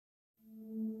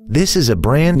This is a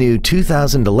brand new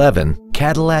 2011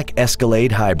 Cadillac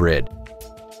Escalade Hybrid.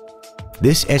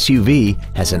 This SUV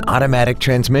has an automatic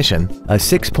transmission, a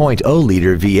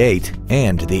 6.0-liter V8,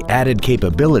 and the added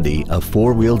capability of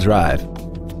four-wheel drive.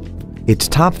 Its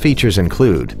top features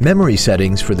include memory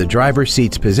settings for the driver's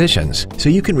seat's positions, so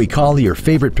you can recall your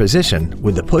favorite position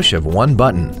with the push of one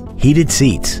button, heated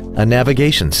seats, a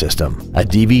navigation system, a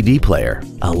DVD player,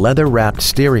 a leather-wrapped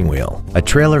steering wheel, a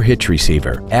trailer hitch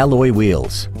receiver, alloy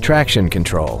wheels, traction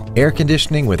control, air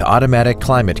conditioning with automatic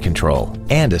climate control,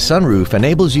 and a sunroof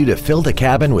enables you to fill the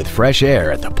cabin with fresh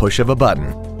air at the push of a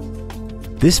button.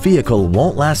 This vehicle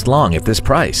won't last long at this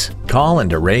price. Call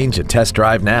and arrange a test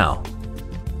drive now.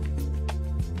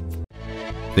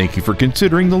 Thank you for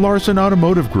considering the Larson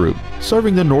Automotive Group,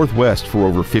 serving the Northwest for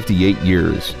over 58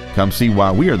 years. Come see why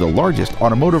we are the largest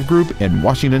automotive group in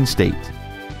Washington State.